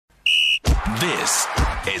This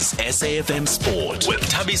is SAFM Sport with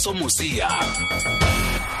Thabiso Mosia.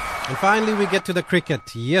 And finally, we get to the cricket.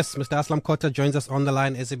 Yes, Mr. Aslam Kota joins us on the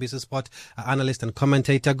line, SABC Sport analyst and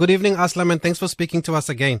commentator. Good evening, Aslam, and thanks for speaking to us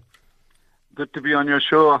again. Good to be on your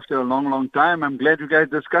show after a long time. I'm glad you guys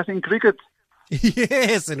are discussing cricket.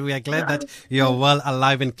 Yes, and we are glad that you're well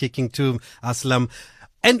alive and kicking too, Aslam.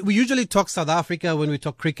 And we usually talk South Africa when we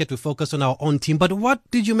talk cricket. We focus on our own team. But what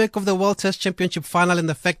did you make of the World Test Championship final and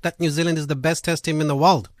the fact that New Zealand is the best test team in the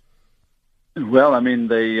world? Well, I mean,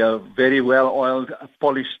 they are very well-oiled,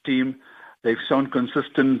 polished team. They've shown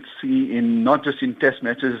consistency in not just in test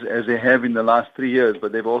matches as they have in the last 3 years,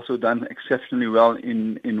 but they've also done exceptionally well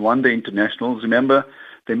in one-day internationals. Remember,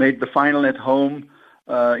 they made the final at home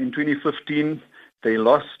in 2015. They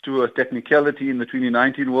lost to a technicality in the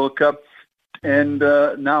 2019 World Cup. And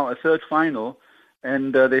now a third final,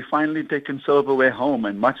 and they finally taken silverware home,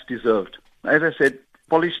 and much deserved. As I said,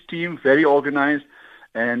 polished team, very organized,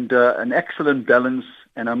 and an excellent balance.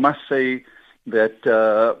 And I must say that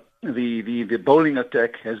the bowling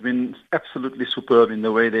attack has been absolutely superb in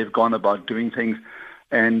the way they've gone about doing things,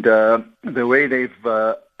 and the way they've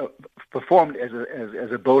performed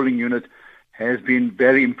as a bowling unit has been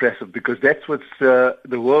very impressive, because that's what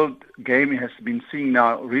the world game has been seeing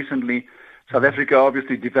now recently. South Africa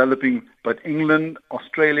obviously developing, but England,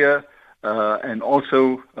 Australia, and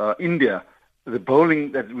also India, the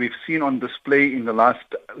bowling that we've seen on display in the last,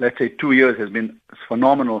 let's say, 2 years has been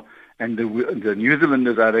phenomenal. And the New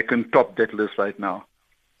Zealanders, I reckon, top that list right now.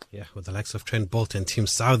 Yeah, with the likes of Trent Bolt and Team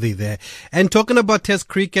Southee there. And talking about Test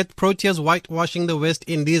cricket, Proteas whitewashing the West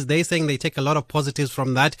Indies. They're saying they take a lot of positives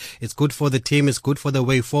from that. It's good for the team. It's good for the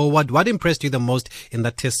way forward. What impressed you the most in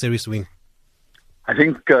that Test series win? I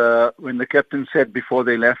think when the captain said before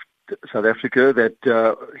they left South Africa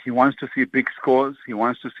that he wants to see big scores, he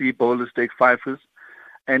wants to see bowlers take fifers,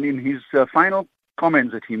 and in his final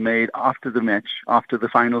comments that he made after the match, after the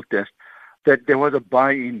final test, that there was a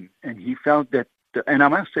buy-in, and he felt that, and I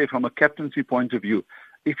must say from a captaincy point of view,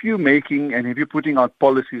 if you're making and if you're putting out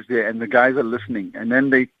policies there and the guys are listening, and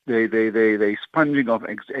then they sponging off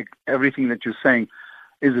everything that you're saying,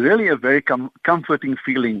 is really a very comforting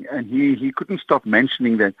feeling, and he couldn't stop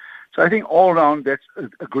mentioning that. So I think all around that's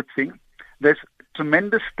a good thing. There's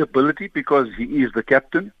tremendous stability because he is the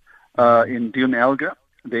captain in Deon Elgar.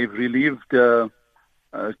 They've relieved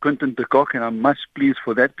Quinton de Kock, and I'm much pleased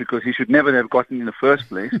for that, because he should never have gotten in the first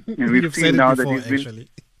place. And we've seen now before, that he's actually.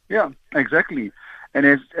 Yeah, exactly.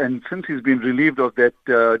 And since he's been relieved of that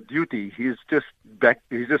duty, he's just back.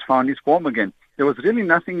 He's just found his form again. There was really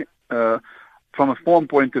nothing from a form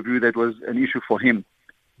point of view that was an issue for him.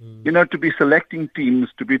 You know, to be selecting teams,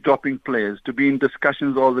 to be dropping players, to be in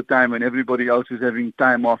discussions all the time when everybody else is having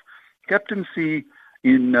time off. Captaincy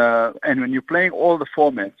and when you're playing all the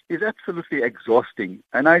formats is absolutely exhausting.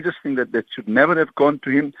 And I just think that should never have gone to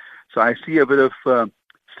him. So I see a bit of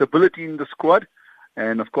stability in the squad.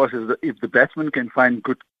 And of course, if the batsmen can find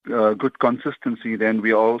good consistency, then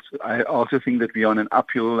I also think that we're on an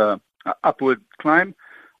upward climb.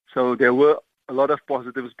 So there were a lot of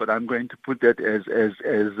positives, but I'm going to put that as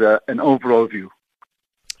an overall view.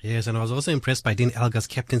 Yes, and I was also impressed by Deon Elgar's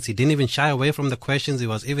captaincy. He didn't even shy away from the questions. He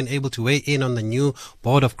was even able to weigh in on the new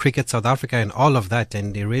Board of Cricket South Africa and all of that,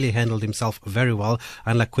 and he really handled himself very well,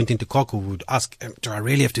 unlike Quinton de Kock, who would ask, do I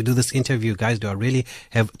really have to do this interview, guys? Do I really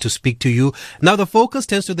have to speak to you? Now, the focus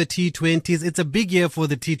turns to the T20s. It's a big year for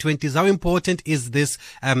the T20s. How important is this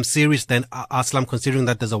series then, Aslam, considering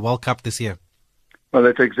that there's a World Cup this year? Well,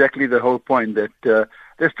 that's exactly the whole point, that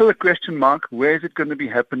there's still a question mark. Where is it going to be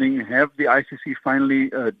happening? Have the ICC finally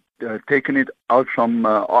taken it out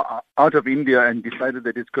of India and decided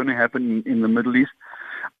that it's going to happen in the Middle East?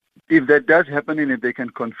 If that does happen, and if they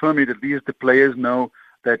can confirm it, at least the players know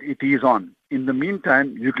that it is on. In the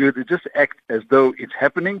meantime, you could just act as though it's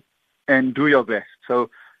happening and do your best. So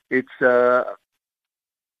it's the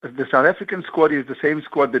South African squad is the same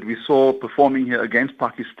squad that we saw performing here against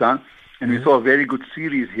Pakistan. And we saw a very good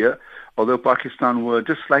series here, although Pakistan were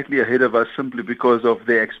just slightly ahead of us simply because of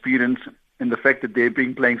their experience and the fact that they've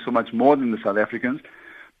been playing so much more than the South Africans.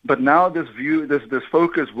 But now this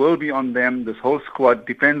focus will be on them. This whole squad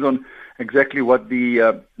depends on exactly what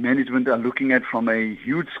the management are looking at from a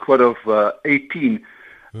huge squad of 18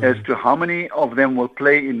 as to how many of them will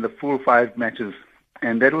play in the full 5 matches.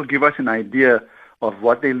 And that will give us an idea of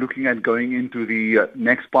what they're looking at going into the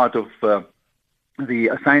next part of the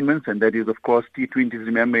assignments, and that is, of course, T20s,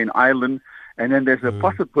 remember, in Ireland. And then there's a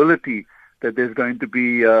possibility that there's going to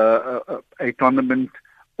be a tournament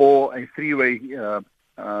or a three-way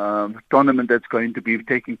tournament that's going to be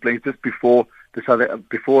taking place just before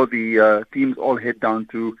the teams all head down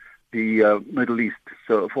to the Middle East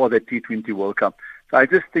so for the T20 World Cup. So I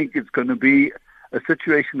just think it's going to be a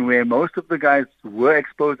situation where most of the guys were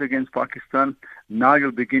exposed against Pakistan. Now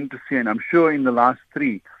you'll begin to see, and I'm sure in the last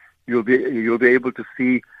three, you'll be able to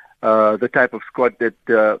see the type of squad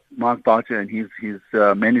that Mark Boucher and his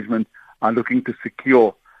management are looking to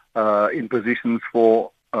secure in positions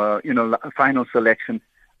for final selection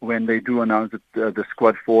when they do announce the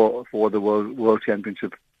squad for the World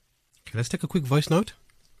Championship. Okay, let's take a quick voice note.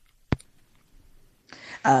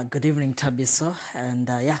 Good evening, Thabiso, and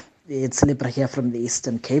it's Libra here from the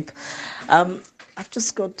Eastern Cape. I've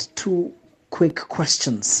just got two quick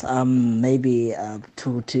questions, maybe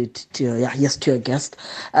to your guest.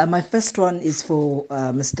 My first one is for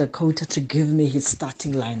Mr. Kota to give me his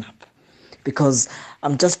starting lineup, because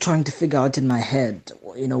I'm just trying to figure out in my head,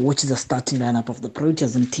 which is the starting lineup of the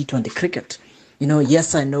Proteas in T20 cricket.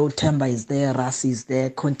 Yes, I know Temba is there, Rassie is there,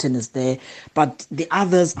 Quinton is there, but the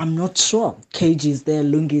others, I'm not sure. KG is there,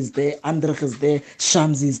 Lungi is there, Andrich is there,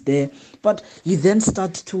 Shams is there. But you then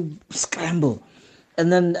start to scramble.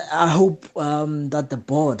 And then I hope that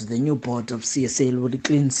the new board of CSA will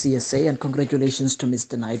clean CSA, and congratulations to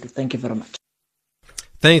Mr. Naidu. Thank you very much.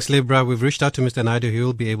 Thanks, Libra. We've reached out to Mr. Naidu. He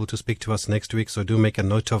will be able to speak to us next week, so do make a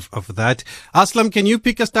note of that. Aslam, can you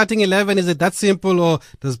pick a starting 11? Is it that simple, or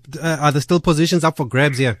are there still positions up for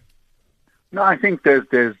grabs here? No, I think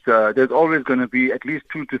there's always going to be at least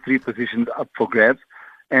 2 to 3 positions up for grabs,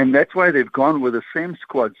 and that's why they've gone with the same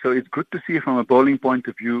squad. So it's good to see from a bowling point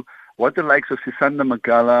of view what the likes of Sisanda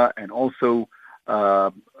Magala and also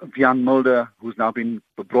Vian Mulder, who's now been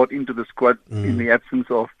brought into the squad in the absence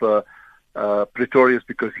of Pretorius,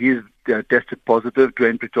 because he's tested positive,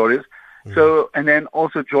 Dwayne Pretorius. So, and then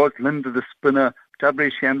also George Linder, the spinner,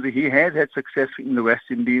 Tabraiz Shamsi, he has had success in the West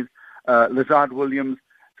Indies, Lazard Williams.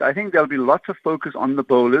 So I think there'll be lots of focus on the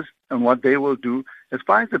bowlers and what they will do. As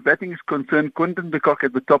far as the batting is concerned, Quinton de Kock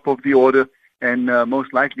at the top of the order, and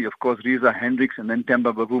most likely, of course, Reza Hendricks, and then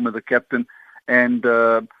Temba Bavuma, the captain. And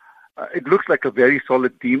it looks like a very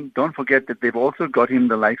solid team. Don't forget that they've also got in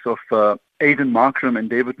the likes of Aiden Markram and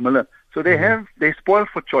David Miller. So they spoil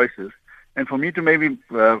for choices. And for me to maybe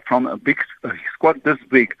from a big squad this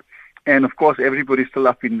big, and of course everybody's still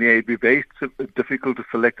up in the air, it'd be very difficult to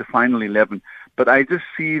select a final 11. But I just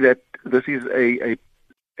see that this is a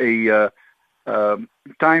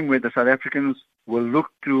time where the South Africans will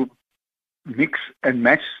look to mix and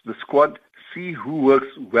match the squad, see who works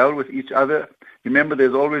well with each other. Remember,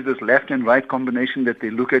 there's always this left and right combination that they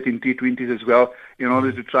look at in T20s as well, in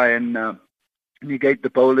order to try and negate the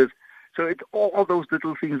bowlers. So it's all those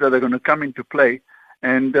little things that are going to come into play,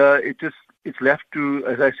 and it's left to,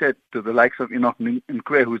 as I said, to the likes of Enoch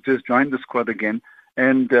Nkwe, who's just joined the squad again,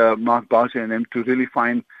 and Mark Boucher and them to really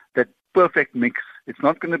find that perfect mix. It's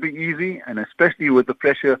not going to be easy, and especially with the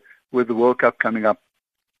pressure with the World Cup coming up.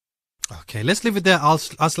 Okay, let's leave it there.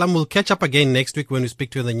 Aslam, we'll catch up again next week when we speak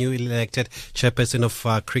to the new elected chairperson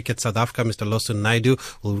of Cricket South Africa, Mr. Losun Naidu.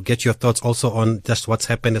 We'll get your thoughts also on just what's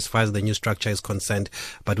happened as far as the new structure is concerned.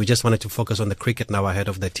 But we just wanted to focus on the cricket now ahead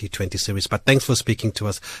of the T20 series. But thanks for speaking to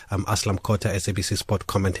us, Aslam Kota, SABC Sport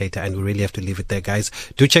commentator. And we really have to leave it there, guys.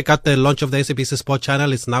 Do check out the launch of the SABC Sport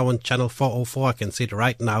channel. It's now on channel 404. I can see it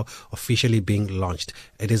right now, officially being launched.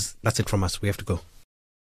 That's it from us. We have to go.